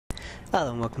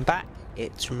Hello and welcome back.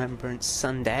 It's Remembrance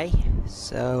Sunday,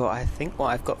 so I think what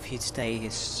I've got for you today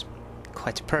is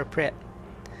quite appropriate.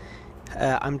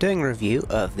 I'm doing a review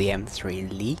of the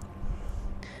M3 Lee,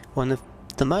 one of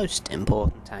the most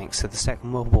important tanks of the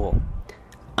Second World War.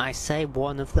 I say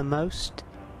one of the most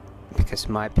because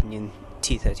in my opinion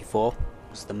T-34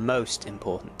 was the most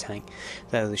important tank,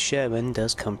 though the Sherman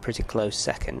does come pretty close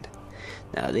second.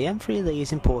 Now the M3 Lee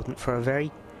is important for a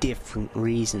very different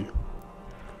reason.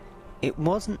 It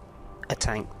wasn't a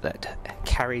tank that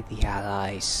carried the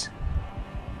Allies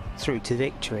through to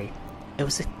victory. It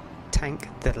was a tank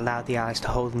that allowed the Allies to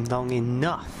hold them long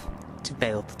enough to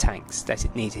build the tanks that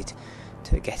it needed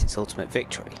to get its ultimate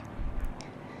victory.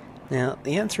 Now,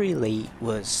 the M3 Lee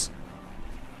was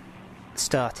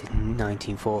started in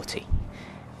 1940.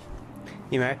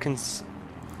 The Americans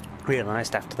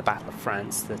realised after the Battle of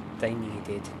France that they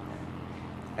needed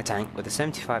a tank with a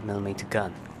 75mm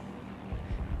gun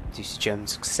due to German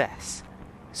success.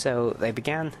 So they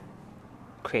began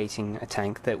creating a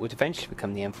tank that would eventually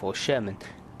become the M4 Sherman,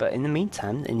 but in the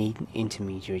meantime they need an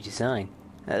intermediary design.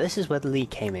 Now this is where the Lee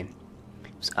came in.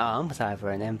 It was armed with either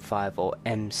an M5 or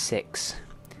M6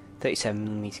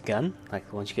 37mm gun, like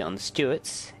the ones you get on the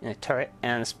Stuarts, in a turret,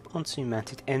 and a sponsor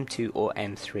mounted M2 or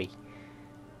M3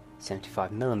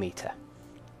 75mm.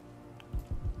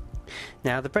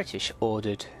 Now the British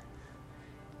ordered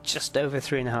just over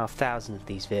 3,500 of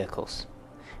these vehicles,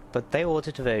 but they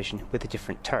ordered a version with a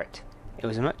different turret. It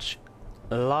was a much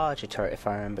larger turret if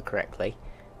I remember correctly,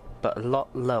 but a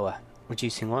lot lower,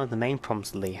 reducing one of the main problems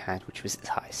the Lee had, which was its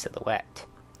high silhouette.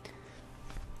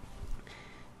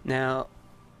 Now,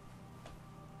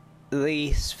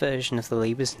 this version of the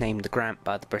Lee was named the Grant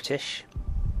by the British,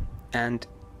 and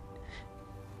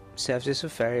served as a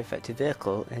very effective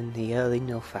vehicle in the early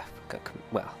North Africa,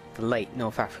 the late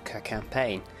North Africa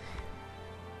campaign,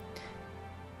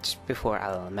 just before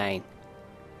El Alamein.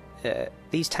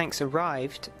 These tanks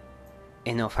arrived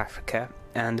in North Africa,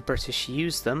 and the British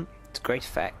used them to great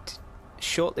effect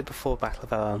shortly before the Battle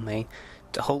of El Alamein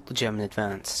to halt the German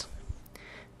advance.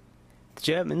 The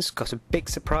Germans got a big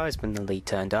surprise when the Lee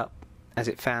turned up, as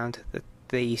it found that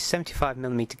the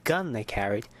 75mm gun they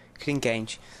carried could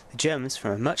engage the Germans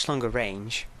from a much longer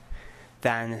range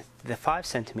than the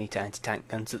 5cm anti-tank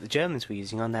guns that the Germans were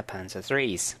using on their Panzer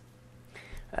IIIs.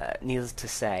 Needless to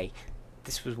say,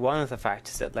 this was one of the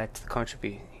factors that led to the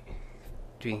contributing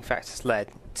factors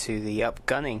led to the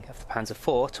upgunning of the Panzer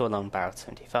IV to a long-barreled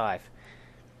 75.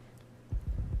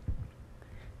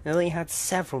 The Lee had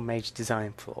several major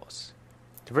design flaws.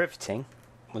 The riveting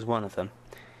was one of them.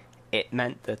 It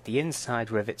meant that the inside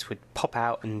rivets would pop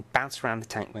out and bounce around the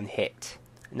tank when hit.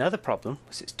 Another problem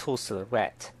was its tall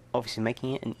silhouette, obviously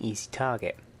making it an easy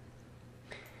target.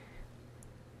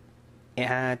 It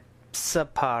had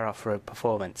subpar off-road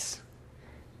performance,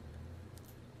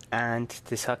 and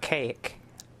this archaic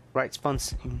right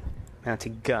sponson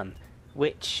mounted gun,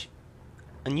 which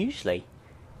unusually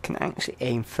can actually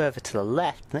aim further to the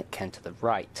left than it can to the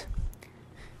right,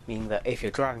 meaning that if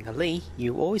you're driving a Lee,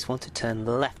 you always want to turn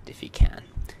left if you can.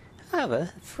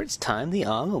 However, for its time, the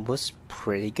armour was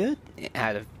pretty good. It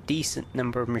had a decent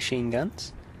number of machine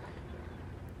guns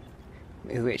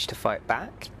with which to fight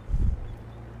back,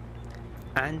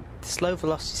 and the slow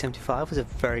velocity 75 was a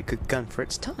very good gun for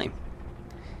its time.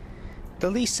 The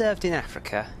Lee served in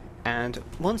Africa, and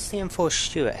once the M4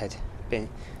 Stuart had been,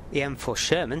 the M4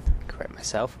 Sherman,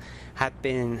 had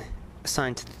been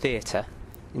assigned to the theatre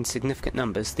in significant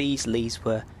numbers, these Lees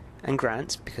were, and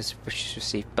Grants, because the British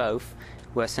received both,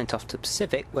 were sent off to the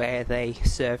Pacific, where they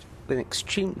served with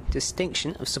extreme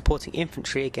distinction of supporting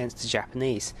infantry against the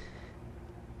Japanese.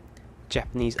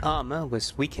 Japanese armour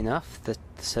was weak enough that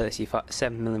the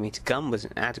 37mm gun was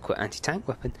an adequate anti-tank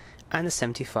weapon, and the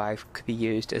 75 could be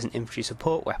used as an infantry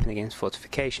support weapon against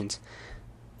fortifications.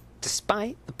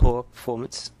 Despite the poor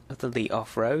performance of the Lee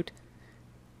off-road,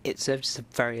 it served as a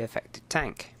very effective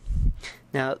tank.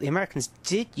 Now, the Americans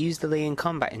did use the Lee in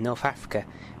combat in North Africa,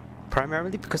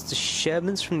 primarily because the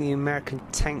Shermans from the American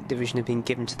Tank Division had been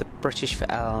given to the British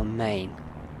for El Alamein.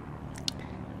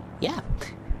 Yeah,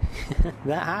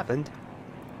 that happened.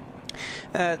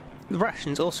 The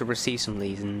Russians also received some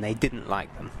Lees, and they didn't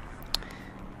like them.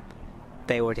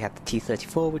 They already had the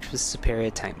T-34, which was a superior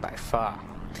tank by far.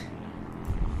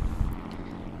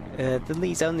 The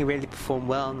Lees only really performed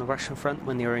well on the Russian front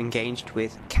when they were engaged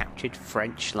with captured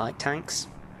French light tanks.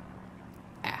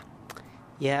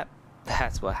 Yeah,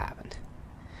 that's what happened.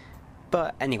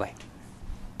 But anyway,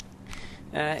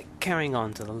 carrying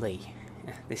on to the Lee.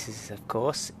 This is, of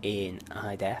course, in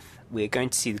high def. We're going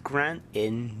to see the Grant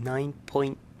in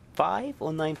 9.5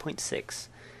 or 9.6,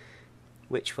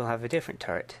 which will have a different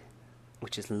turret.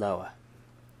 which is lower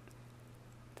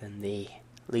than the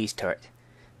Lee's turret.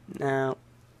 Now,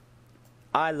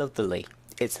 I love the Lee.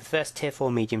 It's the first tier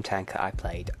 4 medium tank I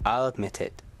played, I'll admit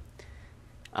it.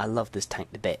 I love this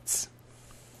tank to bits.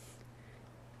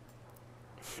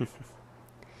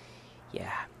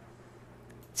 Yeah.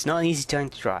 It's not an easy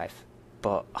tank to drive,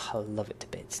 but I love it to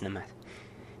bits no matter.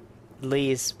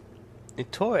 Lee is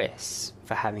notorious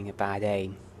for having a bad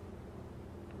aim.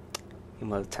 In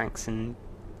one of the tanks, and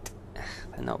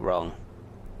they're not wrong.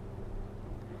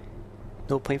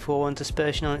 0.41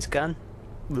 dispersion on its gun.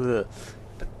 Ugh.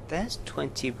 But there's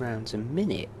 20 rounds a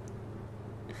minute.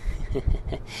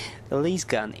 The Lee's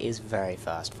gun is very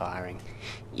fast firing.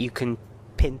 You can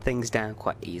pin things down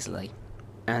quite easily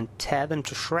and tear them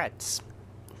to shreds.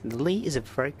 The Lee is a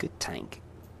very good tank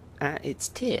at its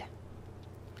tier.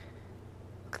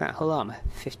 Look at that hull armour,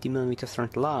 50mm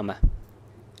frontal armour,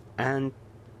 and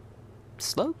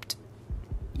sloped.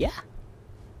 Yeah,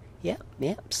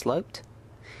 sloped.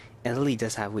 And the Lee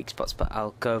does have weak spots, but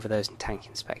I'll go over those in Tank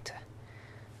Inspector.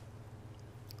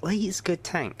 Lee is a good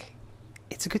tank.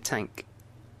 It's a good tank,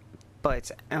 but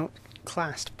it's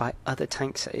outclassed by other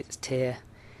tanks at its tier,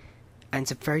 and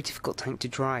it's a very difficult tank to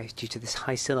drive due to this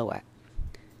high silhouette.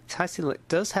 This high silhouette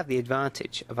does have the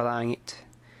advantage of allowing it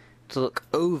to look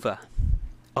over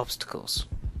obstacles,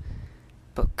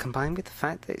 but combined with the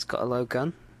fact that it's got a low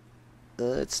gun,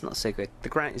 it's not so good. The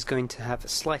Grant is going to have a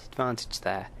slight advantage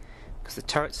there, because the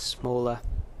turret's smaller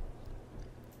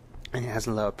and it has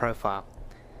a lower profile.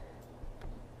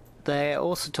 They're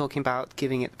also talking about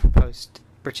giving it the proposed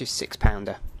British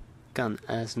 6-pounder gun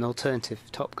as an alternative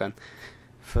Top Gun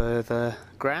for the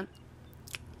Grant.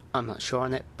 I'm not sure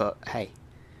on it, but hey,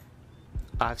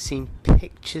 I've seen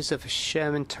pictures of a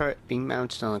Sherman turret being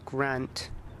mounted on a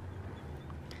Grant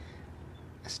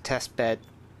as a test bed.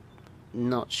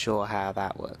 Not sure how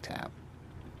that worked out,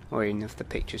 or even if the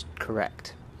picture's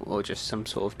correct, or just some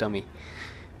sort of dummy.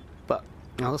 But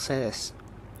I'll say this,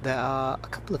 there are a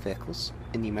couple of vehicles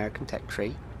in the American tech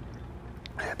tree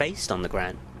based on the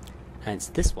Grant, and it's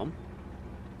this one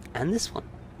and this one.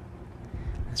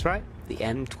 That's right, the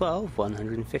M12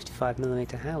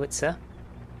 155mm howitzer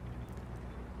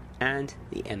and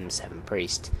the M7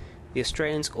 Priest. The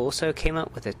Australians also came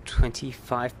up with a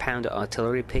 25-pounder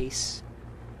artillery piece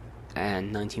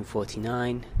and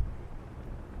 1949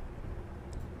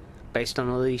 based on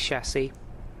the Lee chassis,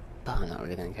 but I'm not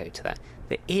really going to go to that.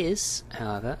 There is,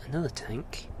 however, another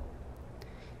tank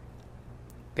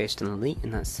based on the Lee,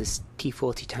 and that's this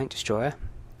T-40 tank destroyer.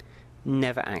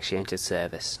 Never actually entered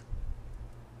service.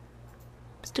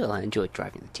 Still, I enjoyed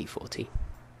driving the T-40.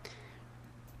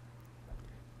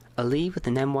 A Lee with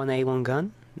an M1A1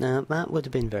 gun? Now, that would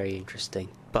have been very interesting,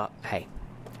 but hey.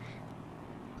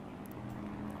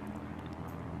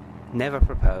 Never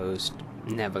proposed,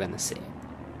 never gonna see it.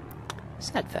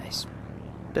 Sad face.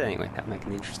 But anyway, that'd make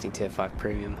an interesting Tier 5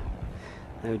 premium,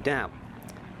 no doubt.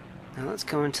 Now let's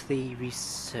go into the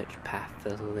research path for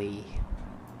the Lee.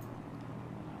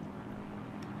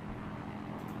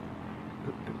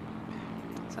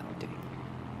 What's that doing?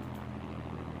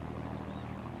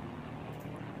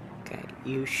 Okay,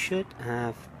 you should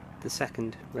have the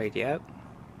second radio.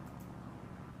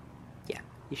 Yeah,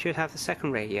 you should have the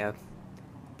second radio,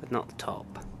 but not the top.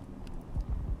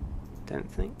 Don't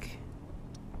think.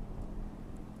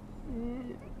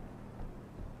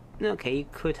 Okay, you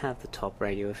could have the top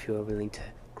radio if you were willing to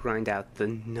grind out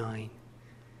the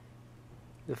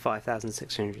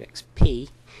 5600 XP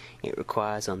it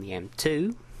requires on the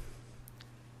M2,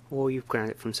 or you've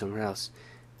ground it from somewhere else.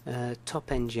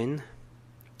 Top engine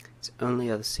is only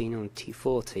ever seen on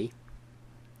T40.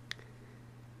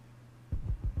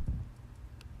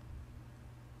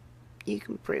 You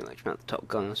can pretty much mount the top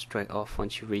gun straight off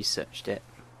once you've researched it.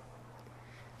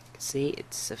 You can see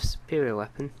it's a superior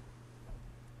weapon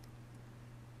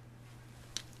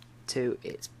to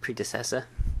its predecessor.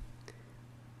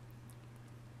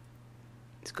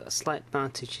 It's got a slight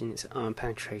advantage in its arm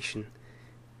penetration.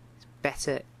 It's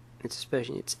better in its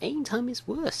dispersion. Its aim time is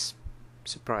worse,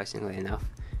 surprisingly enough,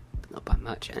 but not by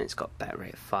much, and it's got better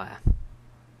rate of fire.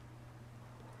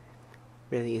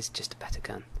 Really is just a better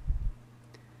gun.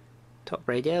 Top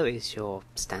radio is your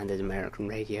standard American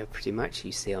radio, pretty much,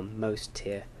 you see on most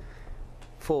tier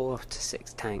 4 to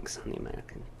 6 tanks on the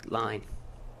American line.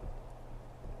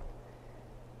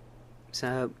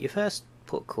 So your first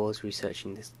port call is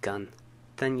researching this gun,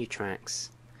 then your tracks,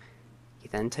 you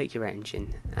then take your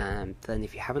engine, and then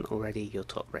if you haven't already, your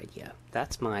top radio.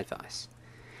 That's my advice.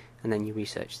 And then you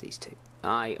research these two.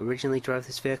 I originally drove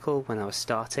this vehicle when I was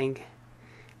starting,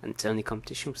 and its only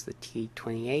competition was the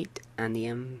T28 and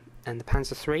the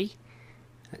Panzer III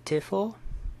at tier 4.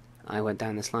 I went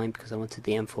down this line because I wanted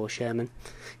the M4 Sherman.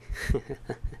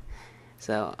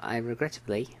 So I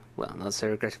regrettably, well, not so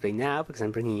regrettably now because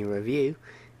I'm bringing you a review,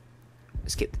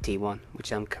 skip the T1,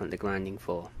 which I'm currently grinding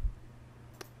for.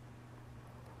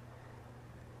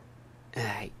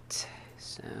 Alright,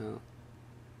 so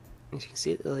as you can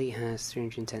see, the Elite has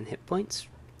 310 hit points,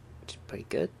 which is pretty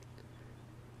good.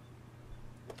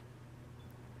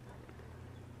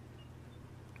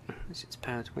 This is its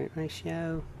power to weight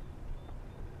ratio.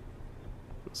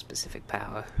 Specific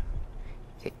power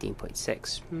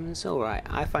 15.6. It's alright.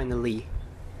 I find the Elite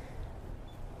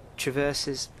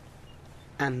traverses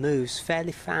and moves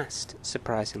fairly fast,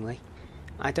 surprisingly.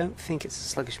 I don't think it's a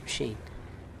sluggish machine.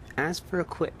 As for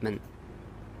equipment,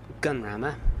 gun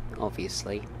rammer,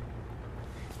 obviously.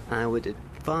 I would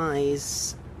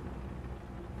advise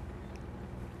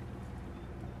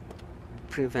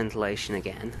pre-ventilation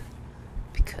again,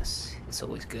 because it's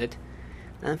always good.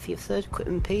 And for your third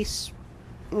equipment piece,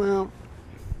 well,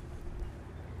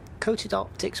 coated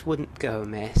optics wouldn't go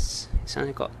amiss. It's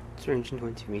only got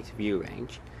 320 meter view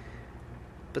range.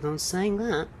 But on saying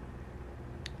that,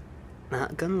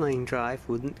 that gun lane drive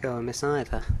wouldn't go amiss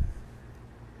either.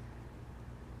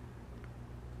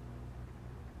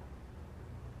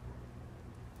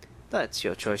 That's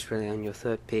your choice really on your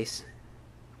third piece.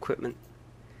 Equipment.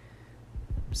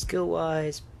 Skill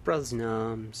wise, Brothers in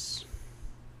Arms,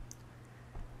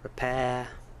 repair,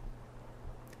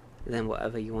 and then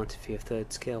whatever you wanted for your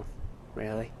third skill,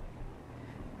 really.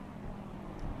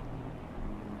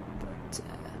 But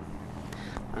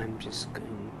I'm just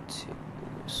going to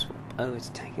swap over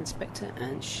to Tank Inspector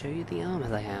and show you the armor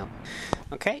layout.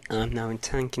 Okay, I'm now in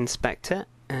Tank Inspector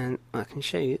and I can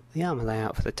show you the armor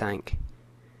layout for the tank.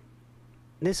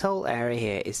 This whole area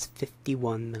here is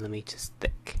 51mm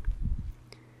thick.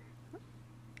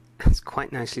 It's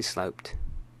quite nicely sloped.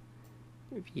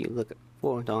 If you look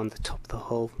forward on the top of the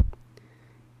hull,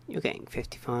 you're getting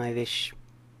 55-ish.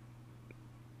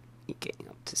 You're getting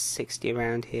up to 60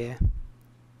 around here.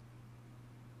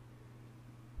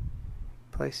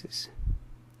 Places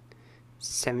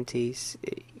 70s.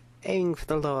 Aiming for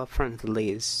the lower front of the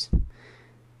lead is,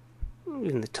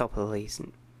 even the top of the lead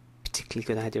isn't a particularly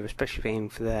good idea, especially if you're aiming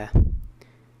for there.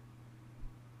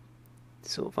 The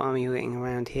sort of armor you're getting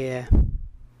around here.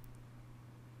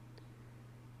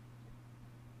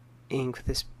 Aiming for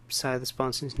this side of the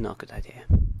sponsor is not a good idea.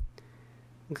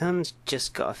 The gun's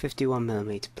just got a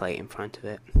 51mm plate in front of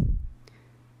it.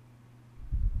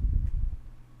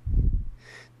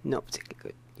 Not particularly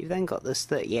good. You've then got this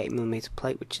 38mm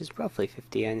plate, which is roughly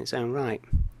 50 in its own right.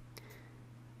 You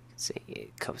can see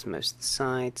it covers most of the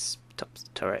sides, top of the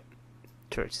turret.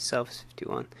 Turret itself is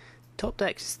 51. Top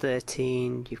deck is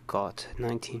 13. You've got a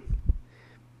 19mm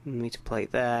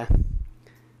plate there.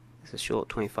 There's a short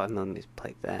 25mm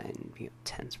plate there, and you've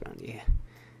got 10s around here.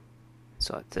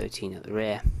 So at 13 at the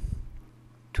rear.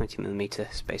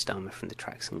 20mm spaced armour from the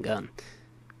tracks and gun.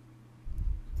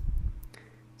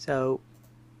 So,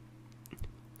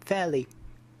 fairly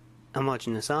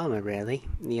homogeneous armour really.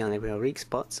 The only real weak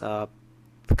spots are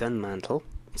the gun mantle,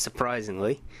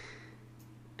 surprisingly,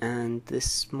 and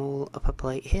this small upper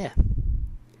plate here.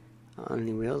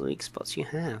 Only real weak spots you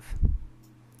have.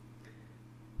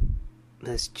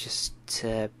 There's just,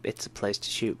 it's a place to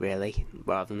shoot really,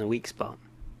 rather than a weak spot.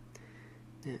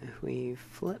 Now if we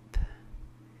flip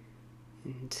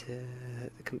into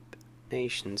the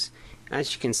combinations,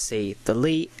 as you can see, the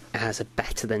Elite has a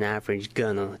better than average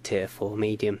gun on a tier 4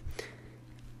 medium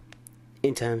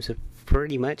in terms of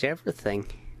pretty much everything.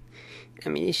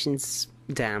 Ammunition's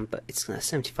down, but it's got a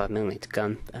 75mm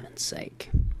gun, for heaven's sake.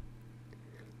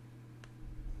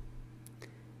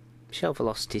 Shell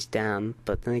velocity's down,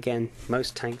 but then again,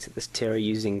 most tanks at this tier are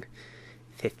using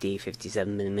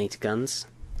 57mm guns.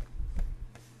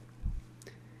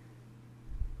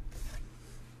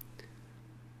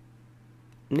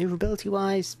 Maneuverability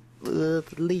wise, the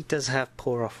Elite does have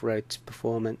poor off-road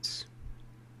performance,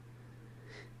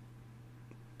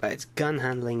 but its gun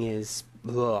handling is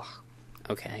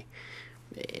okay.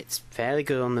 It's fairly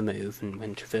good on the move and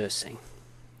when traversing.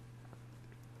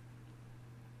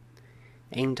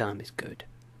 Aim time is good,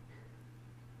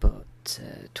 but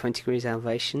 20 degrees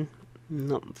elevation,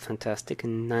 not fantastic,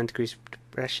 and 9 degrees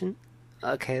depression,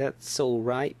 okay, that's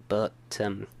alright, but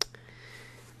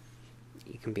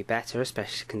you can be better,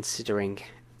 especially considering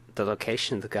the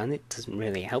location of the gun. It doesn't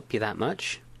really help you that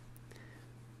much.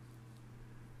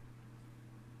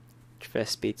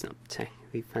 Traverse speed's not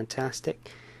technically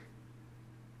fantastic,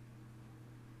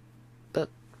 but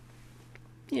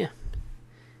yeah,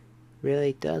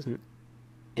 really doesn't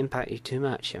impact you too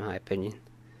much in my opinion.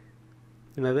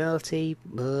 The mobility,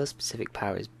 specific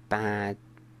power is bad,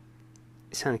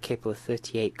 It's only capable of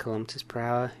 38 kilometers per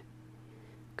hour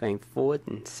going forward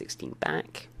and 16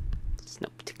 back. It's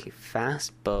not particularly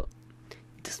fast, but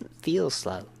it doesn't feel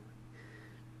slow.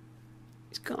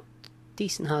 It's got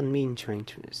decent hard and medium terrain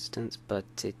resistance, but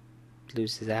it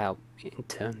loses out in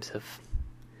terms of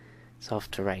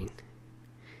soft terrain.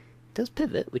 It does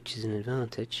pivot, which is an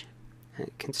advantage, and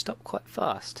it can stop quite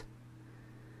fast.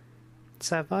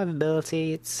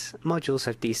 Survivability, its modules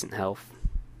have decent health.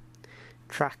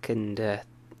 Track and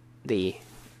the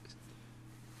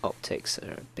optics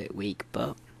are a bit weak,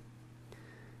 but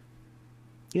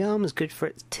the armor's good for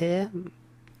its tier.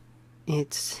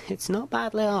 It's not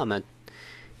badly armored.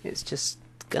 It's just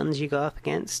guns you go up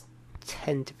against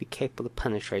tend to be capable of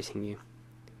penetrating you.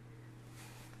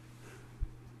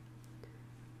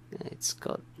 It's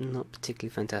got not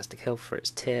particularly fantastic health for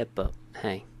its tier, but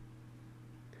hey,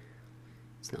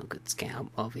 it's not a good scout,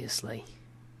 obviously.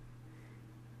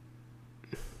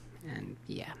 And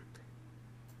yeah,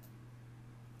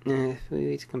 if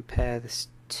we were to compare this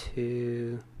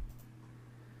to,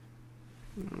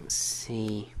 let's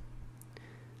see,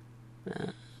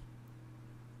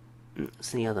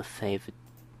 what's the other favoured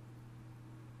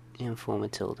Informer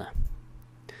Matilda?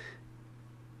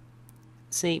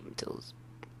 See, Matilda's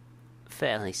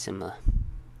fairly similar,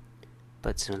 but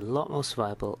it's a lot more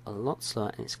survivable, a lot slower,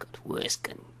 and it's got worse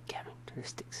gun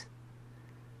characteristics.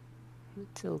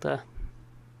 Matilda,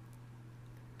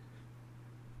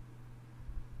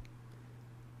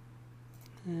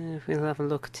 if we'll have a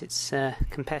look at its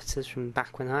competitors from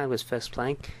back when I was first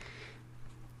playing,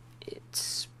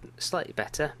 it's slightly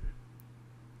better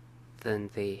than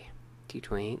the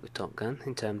T-28 with Top Gun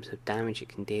in terms of damage it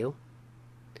can deal.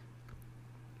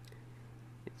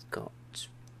 It's got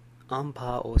on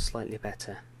par or slightly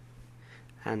better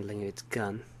handling of its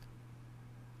gun,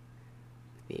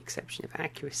 with the exception of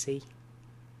accuracy.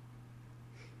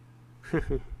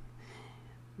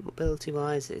 Mobility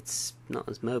wise, it's not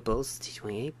as mobile as the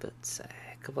T-28, but it's a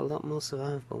heck of a lot more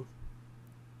survivable.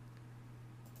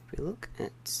 If we look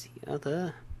at the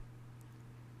other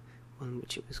one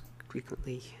which it was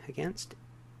frequently against,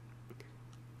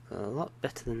 a lot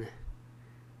better than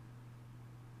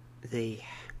the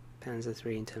Panzer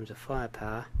III in terms of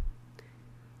firepower,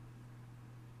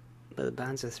 but the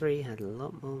Panzer III had a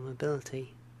lot more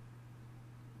mobility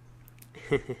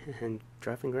and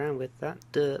driving around with that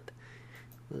derp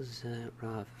was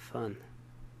rather fun.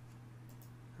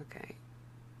 Okay,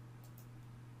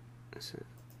 so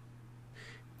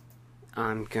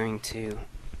I'm going to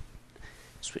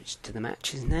switch to the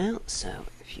matches now, so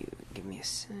if you give me a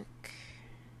sec.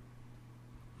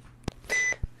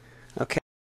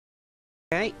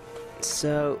 Okay,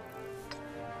 so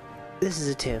this is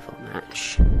a tier 4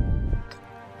 match,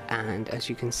 and as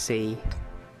you can see,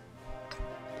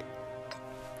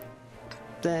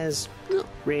 there's not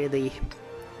really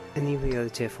any of the other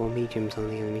tier 4 mediums on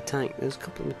the enemy tank. There's a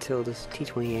couple of Matildas,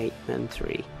 T-28 and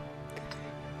M3,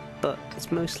 but it's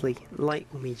mostly light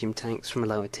or medium tanks from a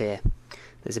lower tier.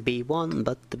 There's a B1,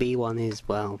 but the B1 is,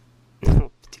 well,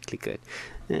 not particularly good,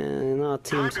 and our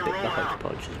team's a bit of a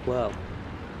hodgepodge as well.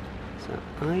 So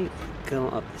I go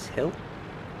up this hill.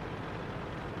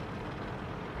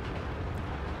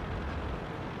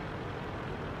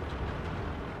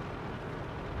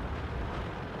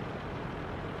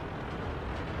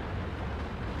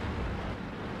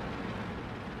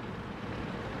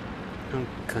 I'm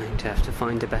going to have to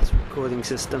find a better recording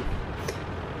system.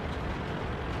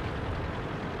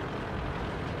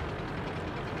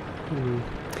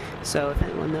 So if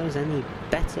anyone knows any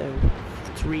better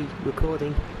 3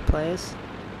 recording players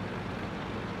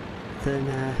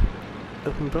than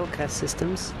open broadcast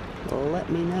systems, let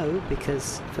me know,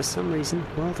 because for some reason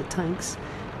World of Tanks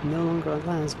no longer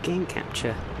allows game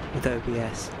capture with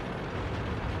OBS.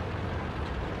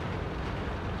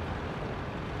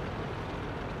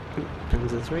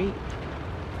 Panzer III.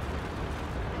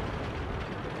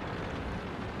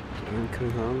 I'm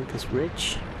coming along this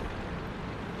ridge.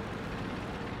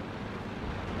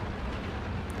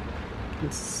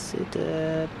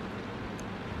 Consider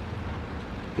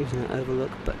using that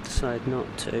overlook, but decide not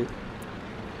to.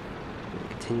 We'll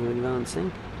continue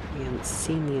advancing. We haven't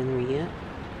seen the enemy yet,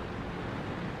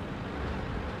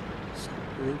 so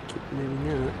I keep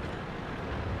moving up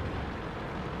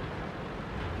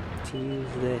to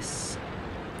use this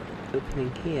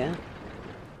opening here.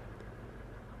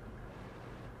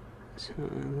 So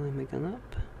I'll line my gun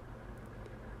up,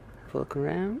 have a look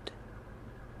around.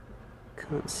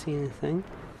 Can't see anything,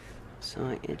 so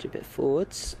I edge a bit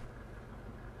forwards.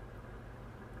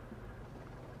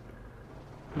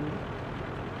 Okay,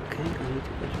 I need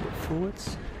to edge a bit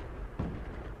forwards.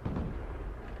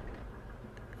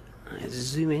 I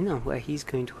zoom in on where he's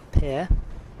going to appear.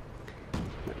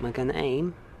 Let my gun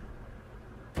aim.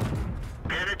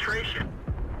 Penetration.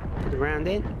 Put the round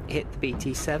in, hit the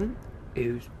BT-7,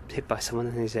 who's hit by someone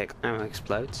and his ammo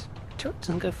explodes. Turret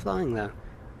doesn't go flying though,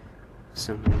 for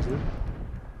some reason.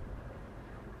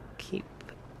 Keep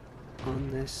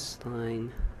on this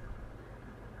line,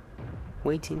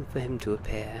 waiting for him to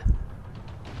appear.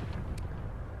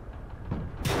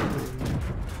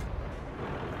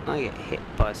 I get hit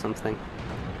by something.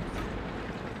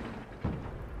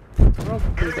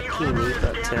 Probably the Keeney,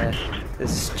 but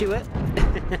there's Stuart.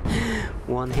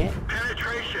 One hit.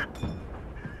 Penetration.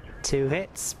 2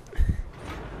 hits.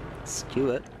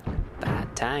 Stuart,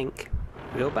 bad tank.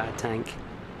 Real bad tank.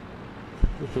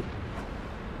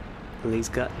 Well, he's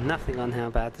got nothing on how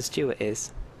bad the Stuart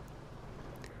is.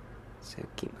 So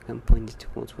keep my gun pointed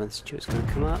towards where the Stuart's going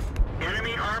to come up.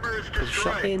 Enemy armor is Put a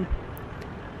shot destroyed. in.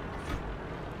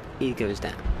 He goes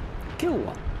down. Kill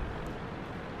one.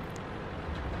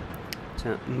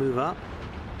 So move up.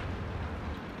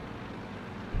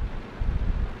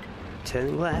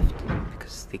 Turning left,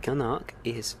 because the gun arc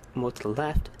is more to the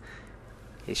left.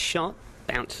 His shot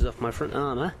bounces off my front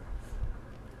armour.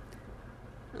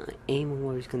 I aim on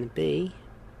where he's going to be.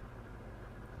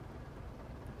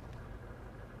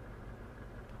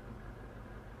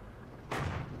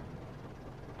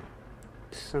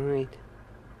 Decide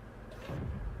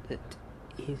that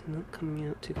he's not coming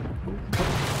out too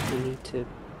close. I need to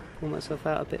pull myself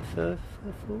out a bit further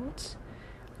forwards.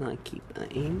 And I keep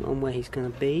that aim on where he's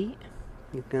going to be.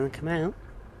 He's going to come out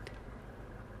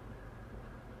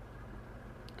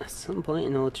at some point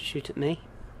in order to shoot at me.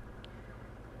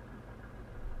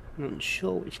 I'm not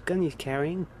sure which gun he's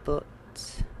carrying, but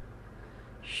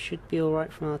should be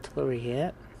alright from artillery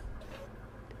here.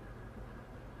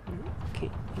 Okay,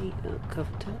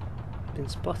 covered up, been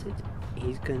spotted.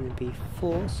 He's going to be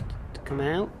forced to come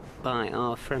out by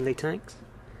our friendly tanks.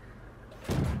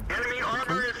 Enemy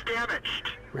armor is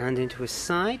damaged. Round into his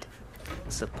side.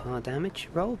 Subpar damage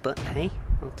roll, but hey,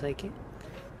 I'll take it.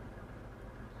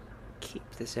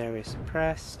 Keep this area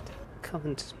suppressed.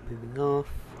 Covenant's moving off.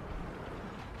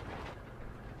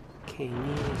 Kane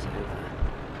is over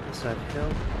the side of the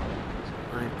hill.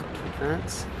 So I've got to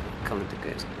advance. Covenant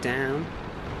goes down.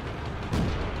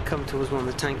 Covenant was one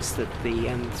of the tanks that the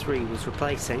M3 was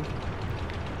replacing.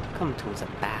 Covenant was a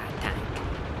bad tank.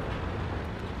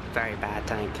 Very bad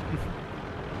tank.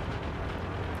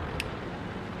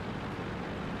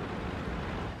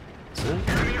 So,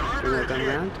 bring our gun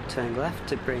round, turn left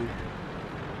to bring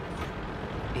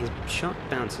his shot,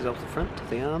 bounces off the front of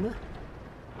the armour.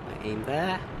 I aim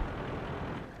there.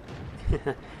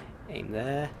 Aim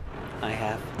there. I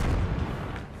have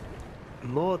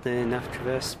more than enough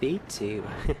traverse speed to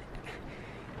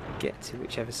get to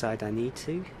whichever side I need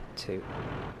to.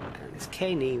 And this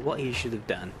Kaney, what he should have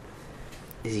done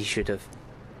is he should have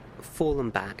fallen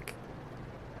back.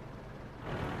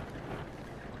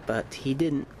 But he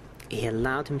didn't. He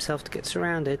allowed himself to get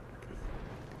surrounded.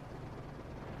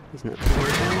 He's not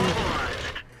going down.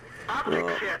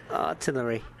 Oh,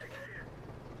 artillery.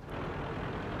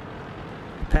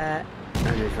 Prepare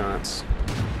and advance.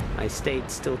 I stayed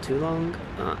still too long.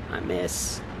 I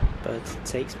miss, but it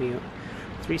takes me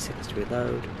 3 seconds to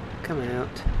reload. Come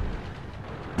out.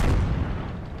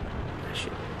 I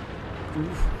should.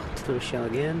 Oof, artillery shell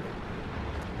again.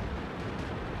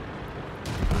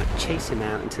 I chase him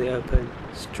out into the open,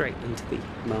 straight into the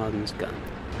Marden's gun.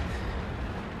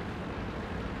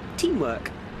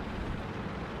 Teamwork!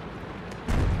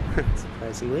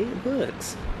 Surprisingly, it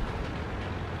works.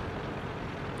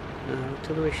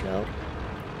 Artillery shell.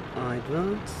 I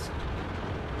advance.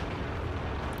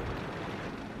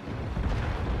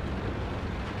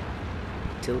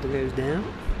 Tilda goes down.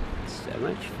 So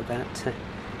much for that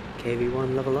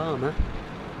KV-1 level armour.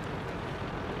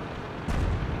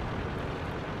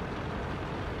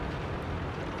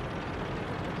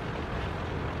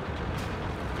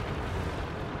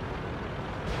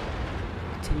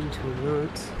 Continue to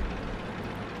advance.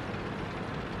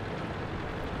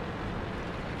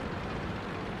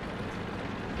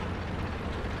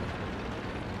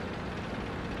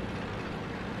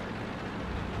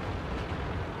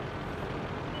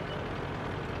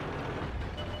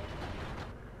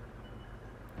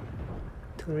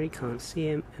 Artillery, can't see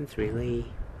him. M3 Lee.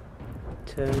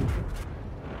 Turn.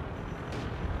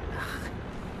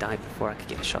 Died before I could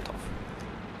get a shot off.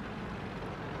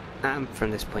 And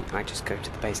from this point I just go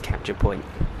to the base capture point.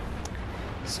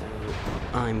 So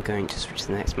I'm going to switch to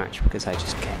the next match because I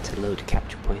just get a load of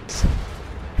capture points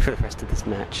for the rest of this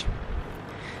match.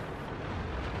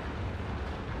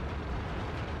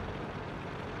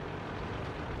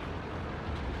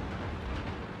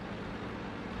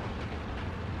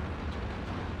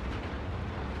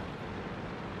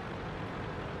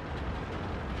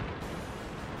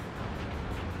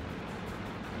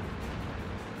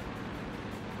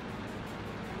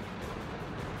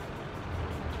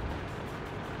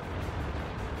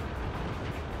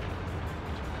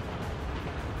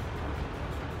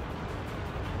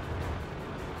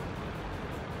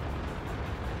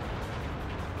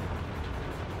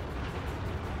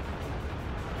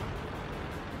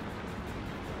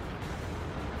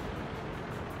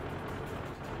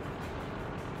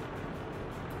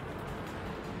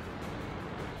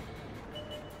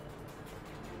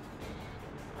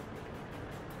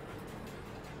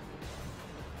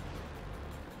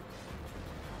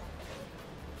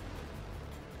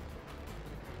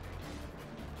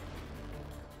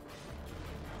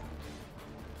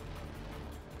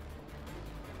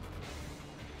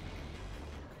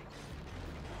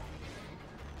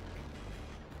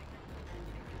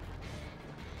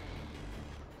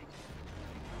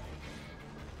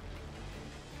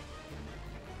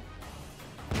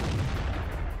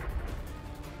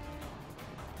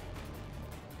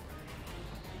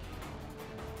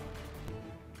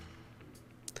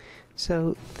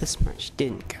 So this match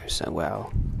didn't go so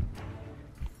well,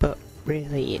 but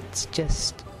really it's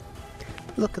just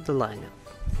look at the lineup.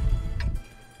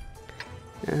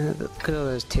 Look at all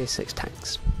those tier 6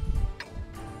 tanks.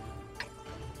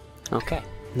 Okay,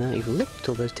 now you've looked at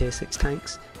all those tier 6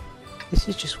 tanks. This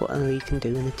is just what a league can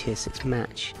do in a tier 6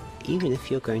 match, even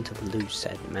if you're going to lose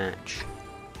said match.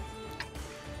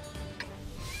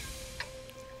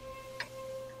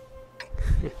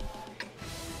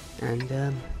 And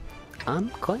I'm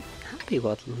quite happy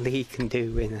what Lee can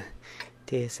do in a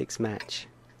tier 6 match.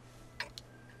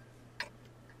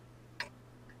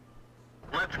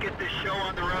 Let's get this show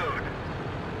on the road.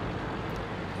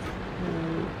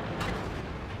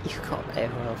 You've got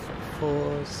AOL for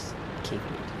 4s,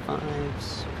 keeping it to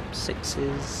 5s,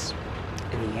 6s,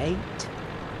 and the 8.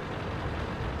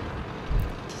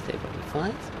 They've got the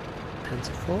 5,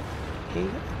 Panzer 4, here you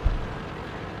go.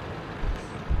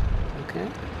 Okay.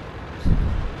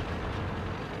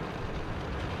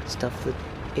 Stuff that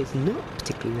is not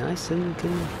particularly nice and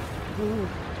can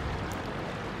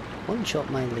one-shot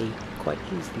my Lee quite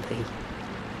easily.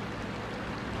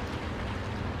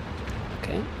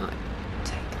 Okay, I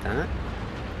take that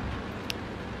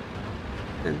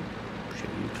and show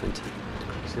you 20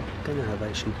 degrees of gun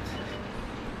elevation.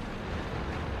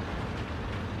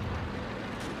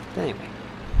 Anyway,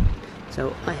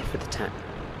 so I have for the tap.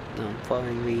 Now I'm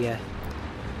following the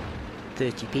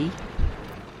 30p.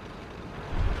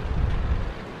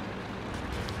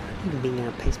 Even being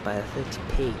outpaced by a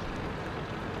 30p.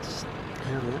 Just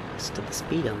how fast the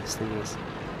speed on this thing is.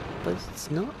 But it's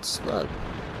not slow.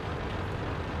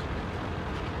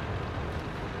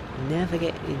 Never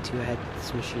get into your head that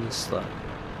this machine is slow.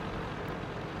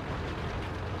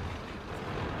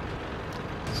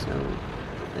 So,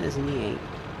 there's an E8.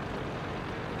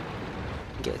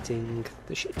 Getting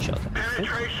the shit shot at me.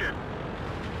 Penetration.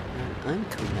 And I'm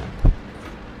coming up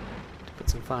to put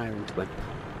some fire into him.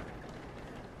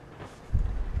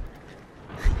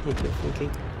 You're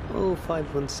thinking, oh,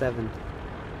 517,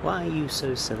 why are you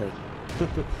so silly?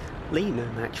 Lee no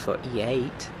match for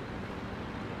E8.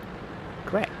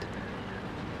 Correct.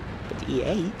 But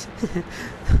E8?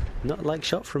 Not like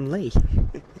shot from Lee.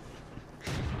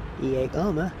 E8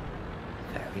 armour?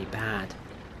 Very bad.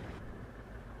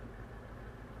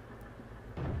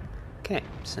 Okay,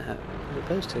 so as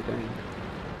opposed to going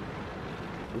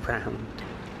round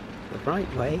the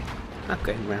right way, I'm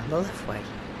going round the left way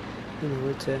in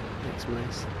order to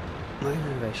maximise my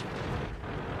elevation.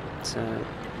 So,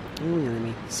 all the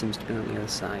enemy seems to be on the other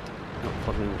side, not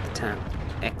bothering with the town.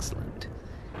 Excellent.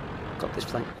 Got this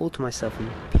flank all to myself in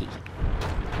P.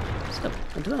 So,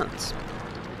 advance.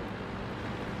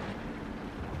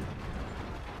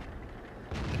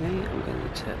 Okay, I'm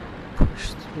going to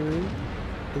push through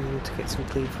in order to get some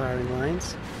clean firing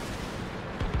lines.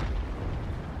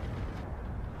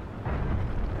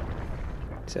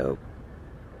 So,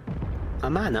 I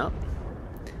man up,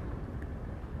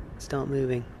 start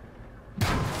moving.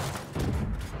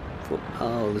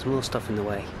 Oh, there's more stuff in the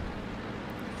way.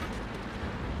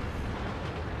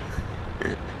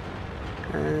 And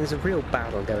there's a real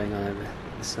battle going on over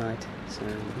the side. So,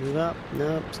 move up,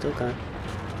 nope, still going.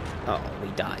 Oh, we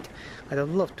died. I'd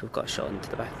have loved to have got shot into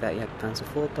the back of that Panzer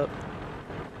 4, but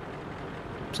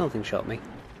something shot me.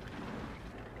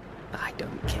 I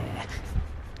don't care.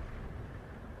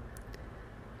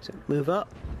 So move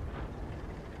up.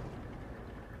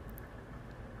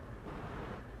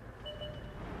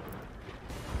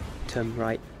 Turn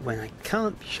right when I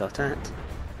can't be shot at.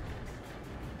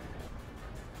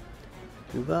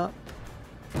 Move up.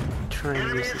 Try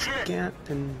and use this gap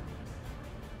and...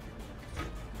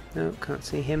 No, can't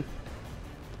see him.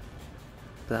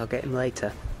 But I'll get him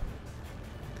later.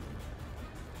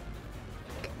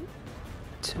 Okay.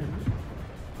 Turn.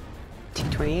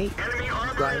 T28. Enemy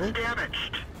armor Rival. is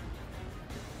damaged.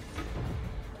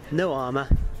 No armour.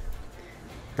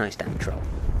 Nice damn troll.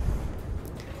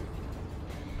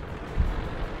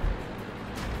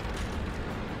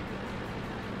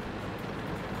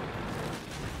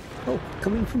 Oh,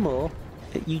 coming for more?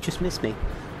 You just missed me.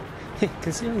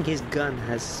 Considering his gun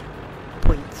has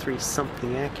 0.3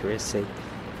 something accuracy,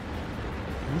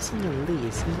 missing a Lee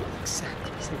is not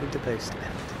exactly something to boast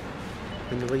about.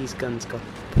 When the Lee's gun's got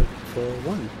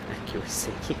 0.41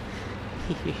 accuracy,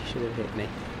 he should have hit me.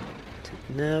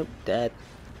 Nope, dead.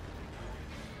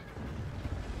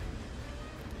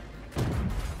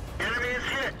 Enemy is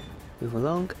hit. Move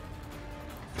along,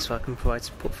 so I can provide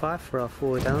support fire for our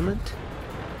forward element.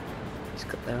 He's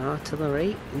got their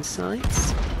artillery in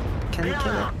sights. Can he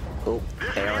kill it? Oh,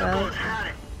 This there vehicle are. has had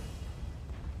it.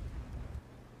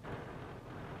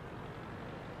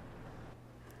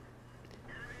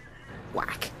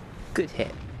 Good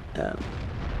hit.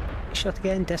 Shot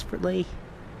again, desperately.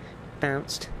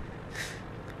 Bounced.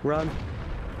 Run.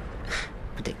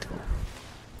 Predictable.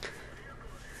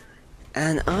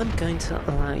 And I'm going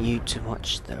to allow you to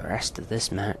watch the rest of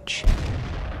this match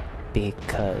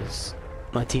because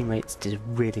my teammates did a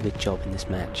really good job in this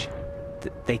match.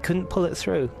 They couldn't pull it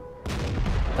through,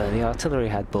 but the artillery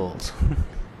had balls.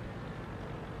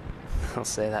 I'll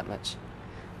say that much.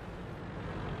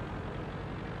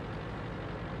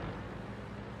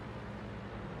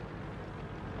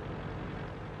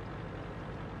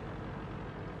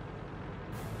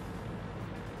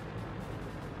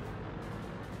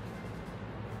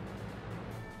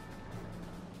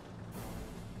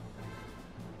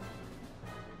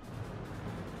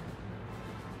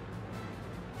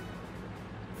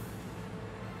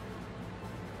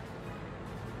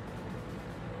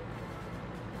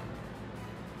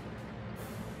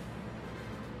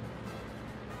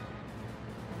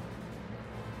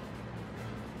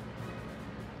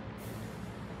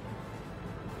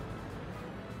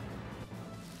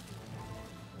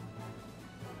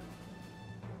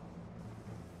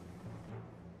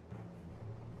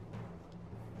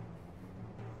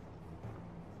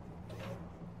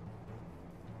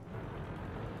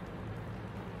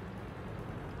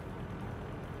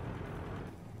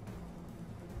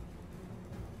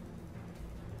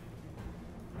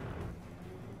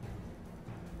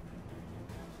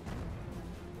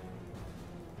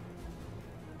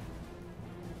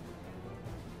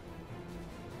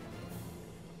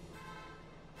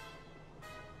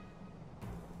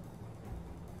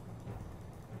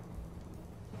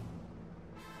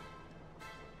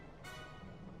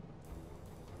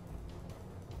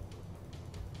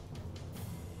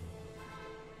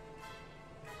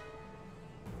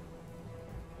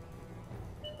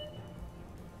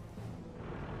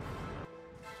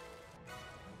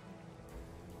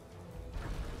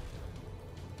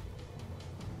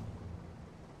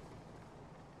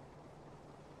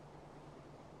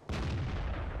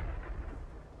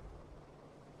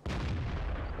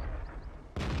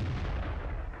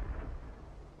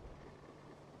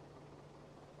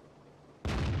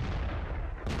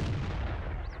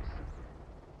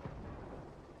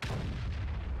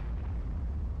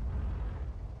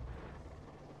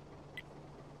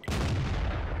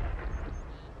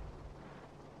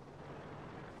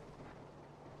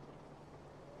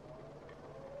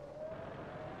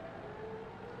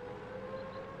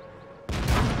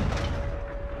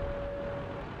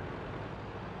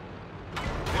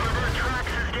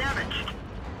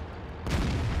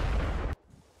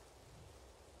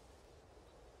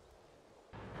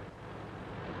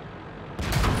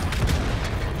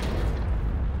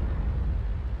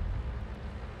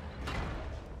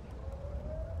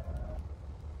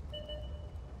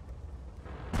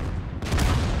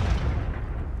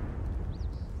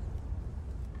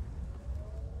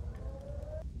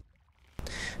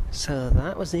 So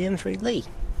that was the M3 Lee.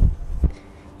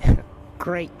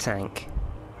 Great tank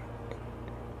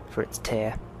for its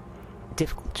tier.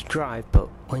 Difficult to drive, but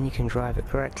when you can drive it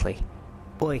correctly,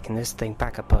 boy can this thing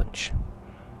pack a punch.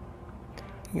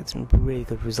 You get some really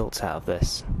good results out of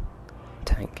this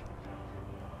tank.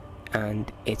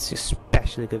 And it's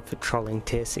especially good for trolling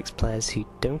tier 6 players who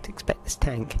don't expect this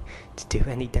tank to do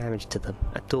any damage to them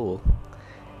at all.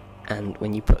 And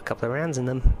when you put a couple of rounds in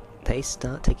them, they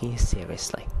start taking you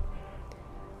seriously.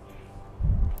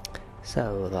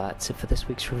 So that's it for this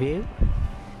week's review.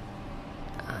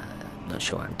 I'm not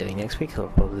sure what I'm doing next week. It'll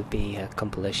probably be a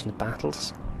compilation of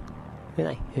battles.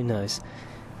 Who knows?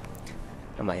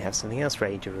 I might have something else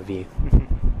ready to review.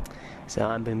 So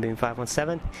I'm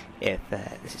BoomBoom517. If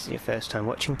this is your first time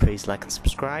watching, please like and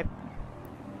subscribe.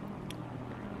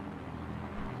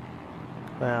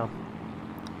 Well,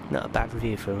 not a bad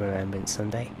review for Remembrance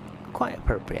Sunday. Quite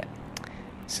appropriate.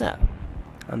 So,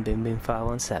 I'm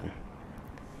BoomBoom517.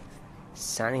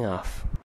 Signing off.